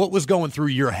 what was going through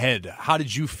your head? How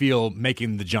did you feel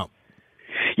making the jump?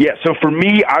 Yeah, so for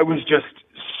me, I was just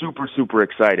super, super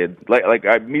excited.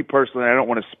 Me personally, I don't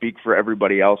want to speak for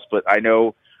everybody else, but I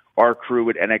know our crew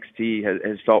at NXT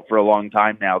has felt for a long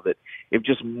time now that if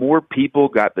just more people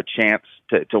got the chance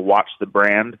to watch the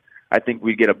brand, I think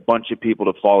we get a bunch of people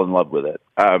to fall in love with it.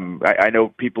 I know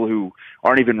people who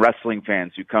aren't even wrestling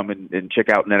fans who come and check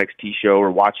out an NXT show or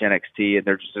watch NXT, and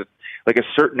there's just a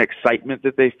certain excitement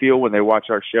that they feel when they watch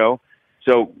our show.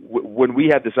 So when we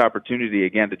had this opportunity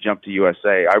again to jump to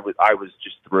USA, I was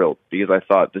just thrilled because I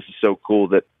thought this is so cool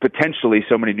that potentially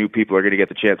so many new people are going to get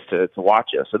the chance to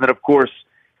watch us. And then, of course,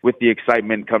 with the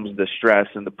excitement comes the stress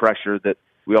and the pressure that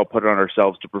we all put on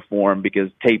ourselves to perform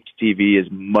because taped TV is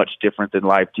much different than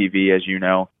live TV, as you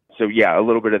know. So, yeah, a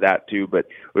little bit of that too, but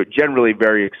we're generally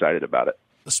very excited about it.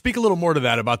 Speak a little more to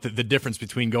that about the difference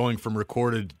between going from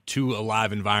recorded to a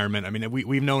live environment. I mean,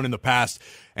 we've known in the past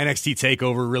NXT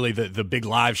TakeOver, really the big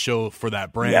live show for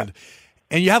that brand. Yeah.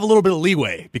 And you have a little bit of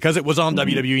leeway because it was on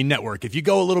WWE Network. If you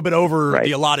go a little bit over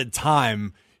the allotted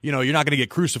time, you're not going to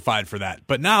get crucified for that.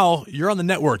 But now you're on the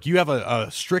network. You have a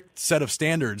strict set of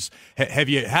standards. Have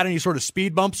you had any sort of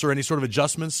speed bumps or any sort of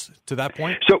adjustments to that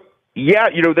point? So, yeah,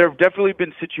 there have definitely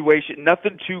been situations,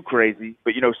 nothing too crazy,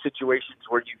 but, situations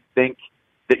where you think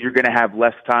that you're going to have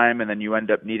less time and then you end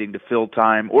up needing to fill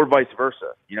time, or vice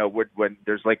versa. When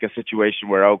there's like a situation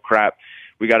where, oh, crap,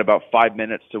 we got about 5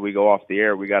 minutes till we go off the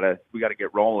air. We got to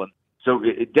get rolling. So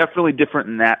it definitely different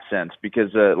in that sense because,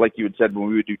 like you had said, when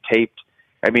we would do taped,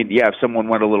 I mean, yeah, if someone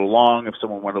went a little long, if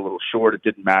someone went a little short, it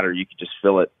didn't matter. You could just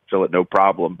fill it no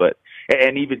problem.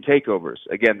 And even takeovers,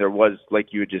 again, there was, like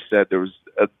you had just said, there was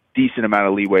a decent amount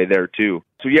of leeway there too.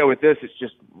 So yeah, with this, it's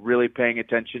just really paying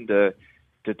attention to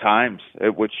times,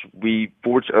 which we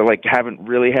haven't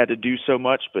really had to do so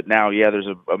much, but now, yeah, there's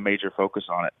a major focus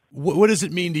on it. What does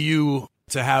it mean to you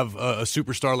to have a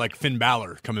superstar like Finn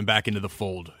Balor coming back into the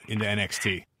fold, into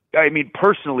NXT? I mean,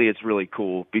 personally, it's really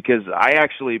cool because I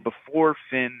actually, before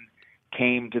Finn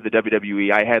came to the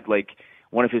WWE, I had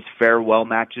one of his farewell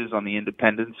matches on the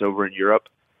Independents over in Europe.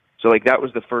 So that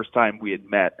was the first time we had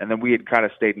met, and then we had kind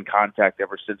of stayed in contact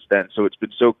ever since then. So it's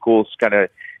been so cool kind of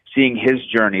seeing his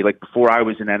journey, before I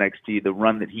was in NXT, the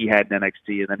run that he had in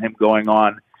NXT, and then him going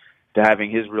on to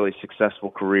having his really successful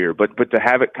career. But to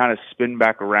have it kind of spin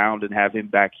back around and have him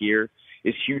back here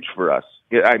is huge for us.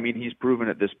 I mean, he's proven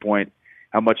at this point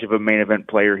how much of a main event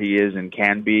player he is and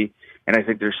can be. And I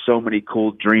think there's so many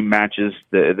cool dream matches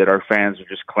that our fans are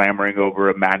just clamoring over,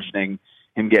 imagining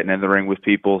him getting in the ring with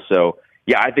people. So,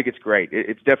 yeah, I think it's great.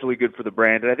 It's definitely good for the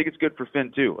brand, and I think it's good for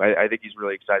Finn, too. I think he's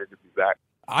really excited to be back.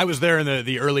 I was there in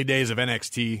the early days of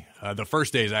NXT, the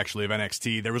first days, actually, of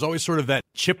NXT. There was always sort of that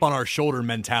chip on our shoulder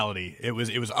mentality. It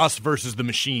was us versus the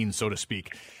machine, so to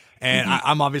speak. And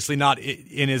I'm obviously not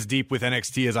in as deep with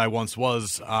NXT as I once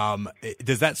was.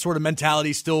 Does that sort of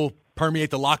mentality still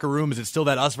permeate the locker room? Is it still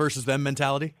that us versus them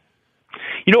mentality?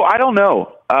 I don't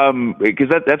know, because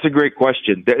that's a great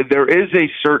question. There is a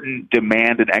certain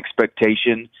demand and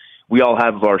expectation we all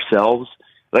have of ourselves.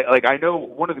 I know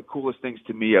one of the coolest things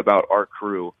to me about our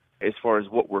crew, as far as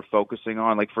what we're focusing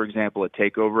on, for example, a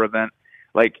takeover event,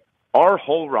 our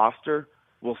whole roster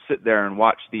will sit there and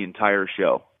watch the entire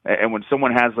show. And when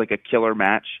someone has a killer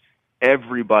match,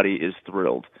 everybody is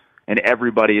thrilled. And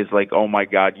everybody is like, oh my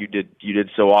God, you did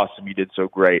so awesome. You did so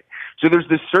great. So there's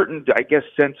this certain, I guess,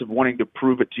 sense of wanting to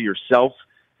prove it to yourself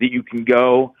that you can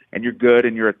go and you're good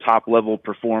and you're a top level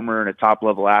performer and a top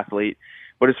level athlete.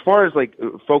 But as far as like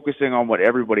focusing on what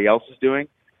everybody else is doing,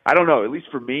 I don't know. At least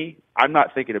for me, I'm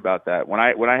not thinking about that. When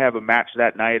I have a match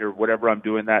that night or whatever I'm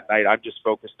doing that night, I'm just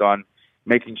focused on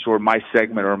making sure my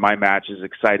segment or my match is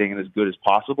exciting and as good as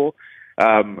possible.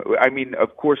 I mean,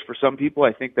 of course, for some people,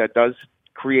 I think that does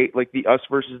create like the us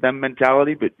versus them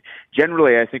mentality. But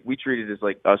generally, I think we treat it as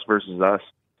like us versus us.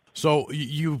 So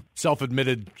you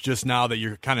self-admitted just now that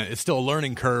you're it's still a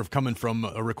learning curve coming from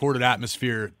a recorded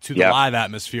atmosphere to the live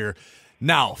atmosphere.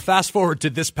 Now, fast forward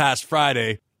to this past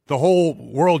Friday, the whole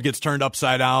world gets turned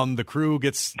upside down. The crew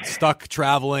gets stuck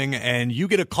traveling, and you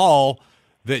get a call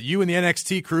that you and the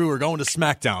NXT crew are going to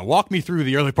SmackDown. Walk me through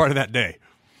the early part of that day.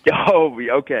 Oh,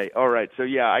 okay. All right. So,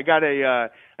 yeah, I got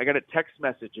a text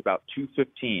message about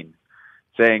 2:15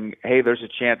 saying, hey, there's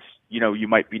a chance, you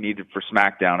might be needed for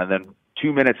SmackDown. And then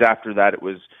 2 minutes after that, it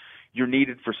was, you're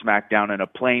needed for SmackDown, and a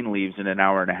plane leaves in an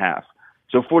hour and a half.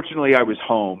 So, fortunately, I was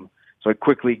home. So I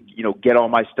quickly, get all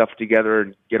my stuff together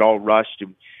and get all rushed.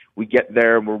 And we get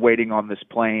there and we're waiting on this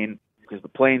plane because the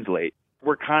plane's late.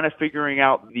 We're kind of figuring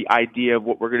out the idea of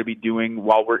what we're going to be doing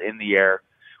while we're in the air.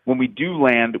 When we do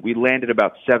land, we land at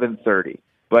about 7:30.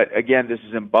 But again, this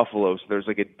is in Buffalo, so there's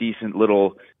like a decent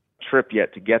little trip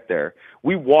yet to get there.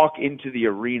 We walk into the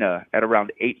arena at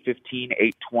around 8:15,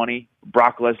 8:20.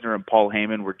 Brock Lesnar and Paul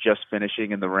Heyman were just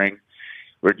finishing in the ring.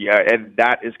 And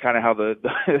that is kind of how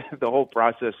the whole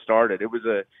process started. It was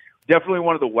definitely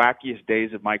one of the wackiest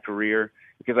days of my career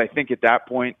because I think at that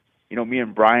point, me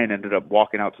and Brian ended up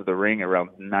walking out to the ring around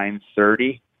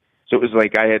 9:30. So it was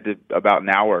like I had about an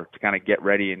hour to kind of get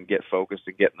ready and get focused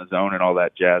and get in the zone and all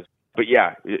that jazz. But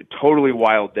yeah, totally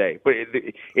wild day. But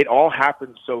it all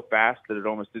happened so fast that it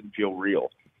almost didn't feel real.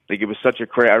 Like it was such a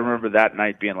crazy. I remember that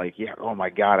night being like, yeah, oh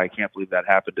my God, I can't believe that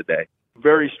happened today.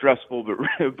 Very stressful,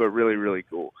 but really, really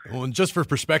cool. Well, and just for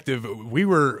perspective, we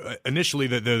were initially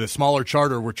the smaller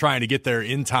charter. We're trying to get there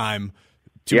in time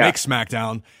to make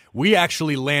SmackDown. We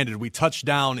actually landed. We touched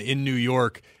down in New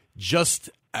York.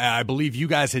 I believe you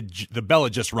guys the bell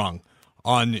had just rung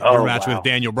on your match with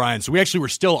Daniel Bryan. So we actually were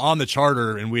still on the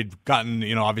charter, and we'd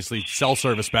gotten obviously cell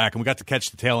service back, and we got to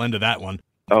catch the tail end of that one.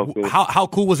 Oh, cool. How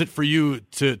cool was it for you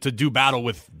to do battle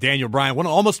with Daniel Bryan?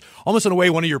 Almost in a way,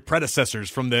 one of your predecessors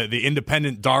from the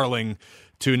independent darling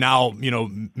to now,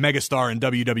 megastar in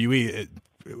WWE.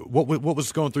 What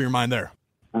was going through your mind there?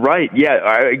 Right.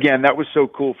 Yeah. Again, that was so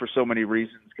cool for so many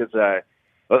reasons because,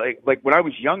 like when I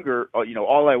was younger,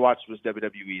 all I watched was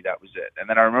WWE. That was it. And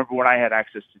then I remember when I had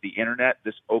access to the internet,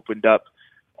 this opened up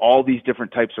all these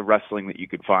different types of wrestling that you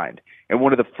could find. And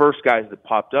one of the first guys that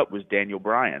popped up was Daniel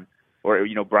Bryan. Or,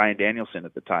 Bryan Danielson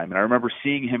at the time. And I remember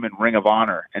seeing him in Ring of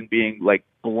Honor and being, like,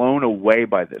 blown away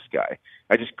by this guy.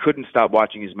 I just couldn't stop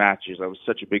watching his matches. I was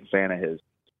such a big fan of his.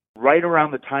 Right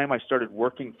around the time I started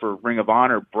working for Ring of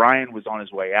Honor, Bryan was on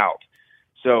his way out.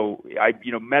 So I,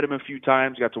 met him a few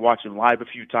times, got to watch him live a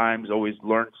few times, always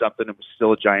learned something, and was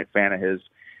still a giant fan of his.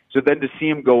 So then to see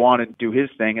him go on and do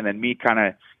his thing and then me kind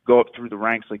of go up through the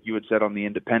ranks, like you had said on the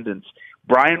independents,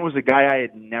 Bryan was a guy I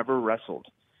had never wrestled.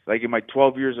 Like in my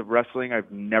 12 years of wrestling,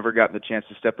 I've never gotten the chance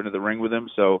to step into the ring with him.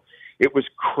 So it was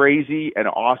crazy and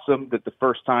awesome that the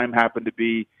first time happened to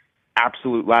be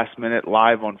absolute last minute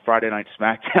live on Friday Night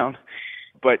SmackDown.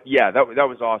 But yeah, that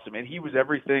was awesome. And he was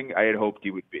everything I had hoped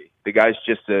he would be. The guy's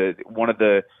just one of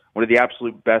the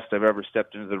absolute best I've ever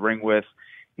stepped into the ring with.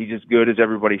 He's as good as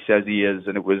everybody says he is.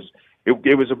 And it was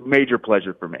a major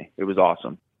pleasure for me. It was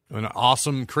awesome. An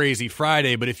awesome, crazy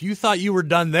Friday. But if you thought you were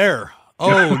done there,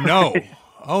 oh no.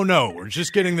 Oh, no, we're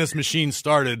just getting this machine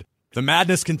started. The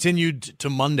madness continued to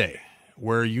Monday,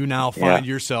 where you now find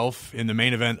yourself in the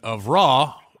main event of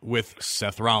Raw with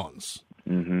Seth Rollins.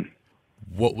 Mm-hmm.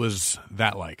 What was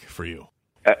that like for you?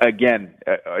 Again,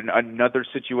 another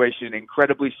situation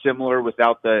incredibly similar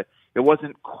without it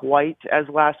wasn't quite as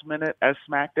last minute as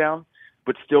SmackDown,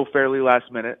 but still fairly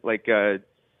last minute, like,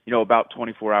 about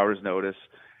 24 hours notice.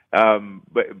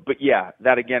 But yeah,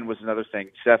 that again was another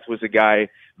thing. Seth was a guy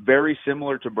very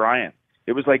similar to Bryan.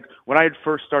 It was like when I had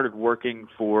first started working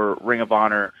for Ring of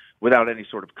Honor without any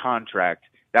sort of contract,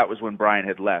 that was when Bryan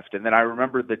had left. And then I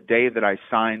remember the day that I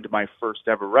signed my first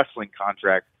ever wrestling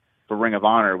contract for Ring of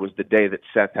Honor was the day that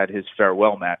Seth had his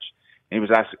farewell match. And he was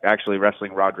actually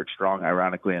wrestling Roderick Strong,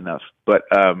 ironically enough. But,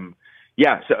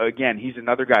 yeah, so again, he's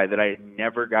another guy that I had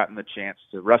never gotten the chance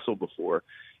to wrestle before.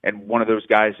 And one of those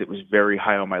guys that was very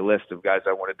high on my list of guys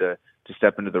I wanted to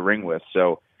step into the ring with.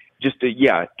 So just,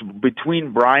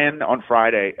 between Bryan on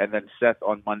Friday and then Seth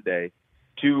on Monday,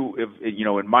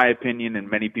 in my opinion and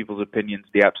many people's opinions,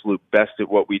 the absolute best at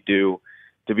what we do,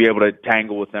 to be able to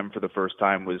tangle with them for the first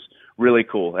time was really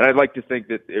cool. And I'd like to think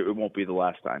that it won't be the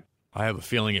last time. I have a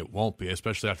feeling it won't be,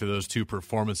 especially after those two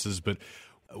performances. But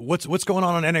what's going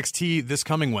on NXT this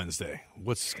coming Wednesday?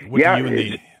 What do you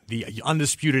and the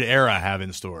Undisputed Era have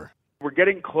in store? We're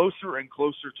getting closer and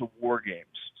closer to War Games.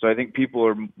 So I think people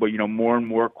are, more and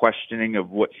more questioning of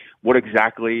what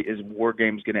exactly is War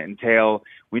Games going to entail.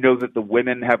 We know that the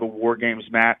women have a War Games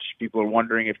match. People are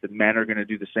wondering if the men are going to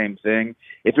do the same thing.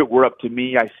 If it were up to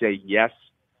me, I say yes.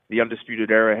 The Undisputed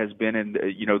Era has been in,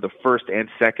 the first and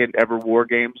second ever War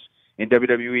Games in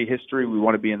WWE history. We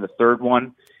want to be in the third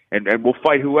one. And we'll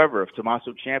fight whoever. If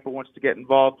Tommaso Ciampa wants to get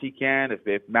involved, he can.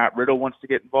 If Matt Riddle wants to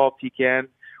get involved, he can.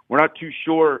 We're not too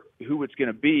sure who it's going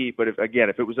to be, but if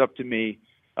it was up to me,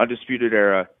 Undisputed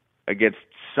Era against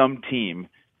some team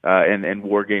in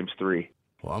War Games 3.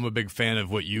 Well, I'm a big fan of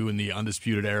what you and the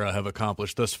Undisputed Era have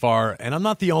accomplished thus far, and I'm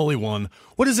not the only one.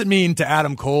 What does it mean to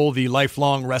Adam Cole, the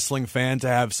lifelong wrestling fan, to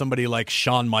have somebody like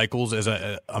Shawn Michaels as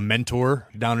a mentor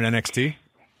down in NXT?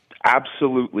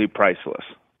 Absolutely priceless.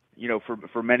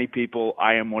 For many people,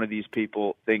 I am one of these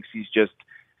people, thinks he's just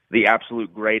the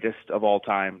absolute greatest of all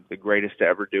time, the greatest to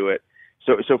ever do it.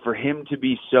 So for him to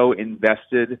be so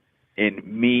invested in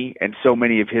me and so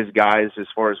many of his guys as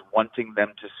far as wanting them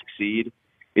to succeed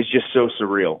is just so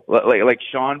surreal. Like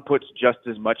Shawn puts just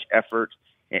as much effort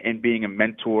in being a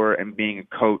mentor and being a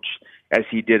coach as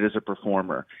he did as a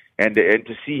performer. And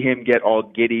to see him get all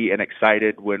giddy and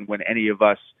excited when any of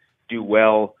us do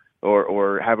well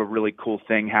or have a really cool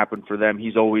thing happen for them,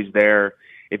 he's always there.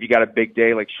 If you got a big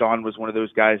day, like Shawn was one of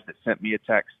those guys that sent me a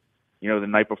text, the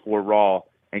night before Raw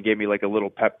and gave me like a little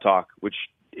pep talk, which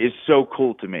is so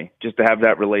cool to me, just to have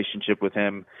that relationship with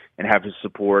him and have his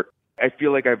support. I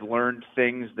feel like I've learned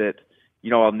things that,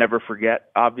 I'll never forget,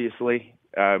 obviously,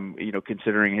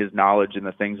 considering his knowledge and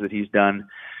the things that he's done.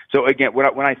 So again,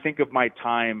 when I think of my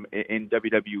time in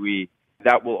WWE,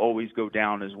 that will always go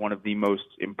down as one of the most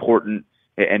important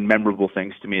and memorable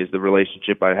things to me is the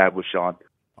relationship I have with Shawn.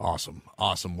 Awesome.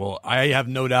 Well, I have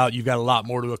no doubt you've got a lot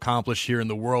more to accomplish here in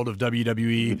the world of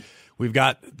WWE. We've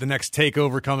got the next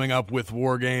takeover coming up with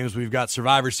War Games. We've got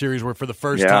Survivor Series where for the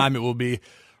first time it will be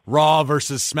Raw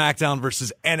versus SmackDown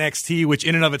versus NXT, which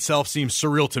in and of itself seems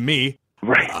surreal to me.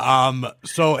 Right.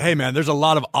 So, hey, man, there's a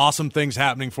lot of awesome things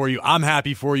happening for you. I'm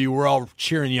happy for you. We're all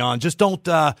cheering you on. Just don't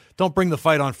bring the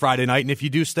fight on Friday night. And if you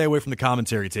do, stay away from the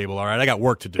commentary table, all right? I got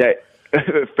work to do.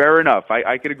 Fair enough.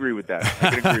 I could agree with that.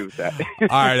 All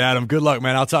right, Adam. Good luck,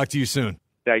 man. I'll talk to you soon.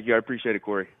 Thank you. I appreciate it,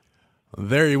 Corey.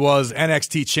 There he was,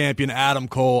 NXT champion Adam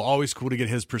Cole. Always cool to get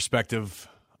his perspective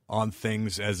on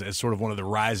things as sort of one of the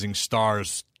rising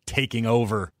stars taking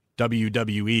over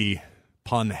WWE,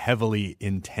 pun heavily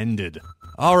intended.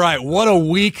 All right, what a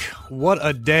week, what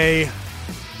a day.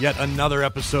 Yet another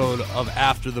episode of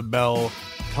After the Bell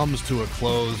comes to a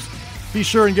close. Be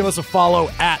sure and give us a follow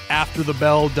at After the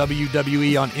Bell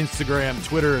WWE on Instagram,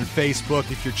 Twitter, and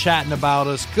Facebook. If you're chatting about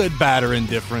us, good, bad, or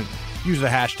indifferent, use the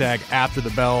hashtag After the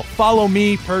Bell. Follow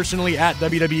me personally at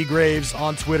WWE Graves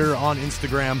on Twitter, on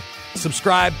Instagram.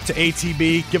 Subscribe to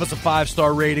ATB. Give us a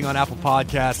 5-star rating on Apple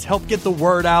Podcasts. Help get the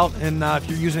word out. And if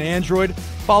you're using Android,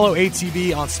 follow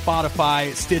ATB on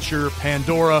Spotify, Stitcher,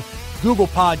 Pandora, Google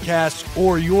Podcasts,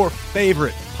 or your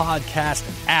favorite podcast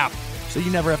app so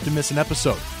you never have to miss an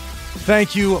episode.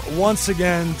 Thank you once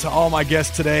again to all my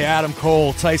guests today, Adam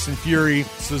Cole, Tyson Fury,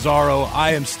 Cesaro.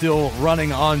 I am still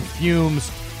running on fumes.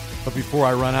 But before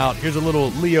I run out, here's a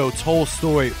little Leo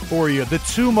Tolstoy for you. The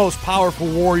two most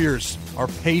powerful warriors are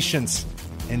patience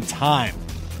and time.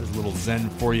 There's a little Zen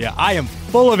for you. I am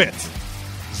full of it.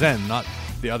 Zen, not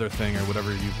the other thing or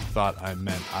whatever you thought I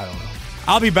meant. I don't know.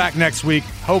 I'll be back next week.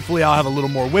 Hopefully I'll have a little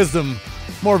more wisdom,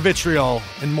 more vitriol,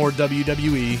 and more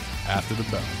WWE after the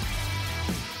bell.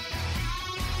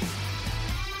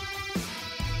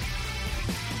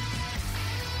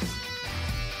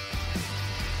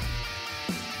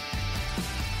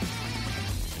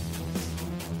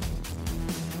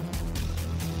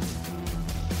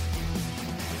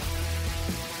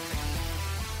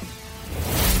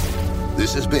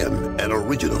 This has been an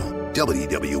original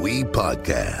WWE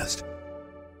podcast.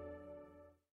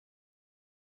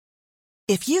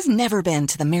 If you've never been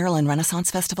to the Maryland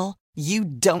Renaissance Festival, you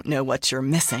don't know what you're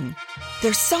missing.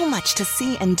 There's so much to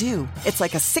see and do. It's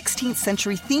like a 16th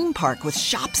century theme park with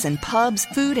shops and pubs,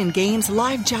 food and games,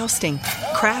 live jousting,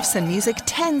 crafts and music,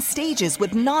 10 stages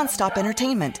with nonstop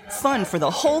entertainment. Fun for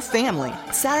the whole family.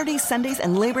 Saturdays, Sundays,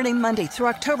 and Labor Day Monday through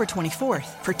October 24th.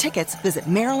 For tickets, visit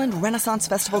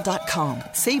MarylandRenaissanceFestival.com.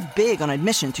 Save big on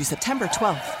admission through September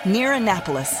 12th. Near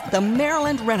Annapolis, the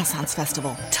Maryland Renaissance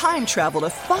Festival. Time travel to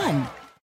fun.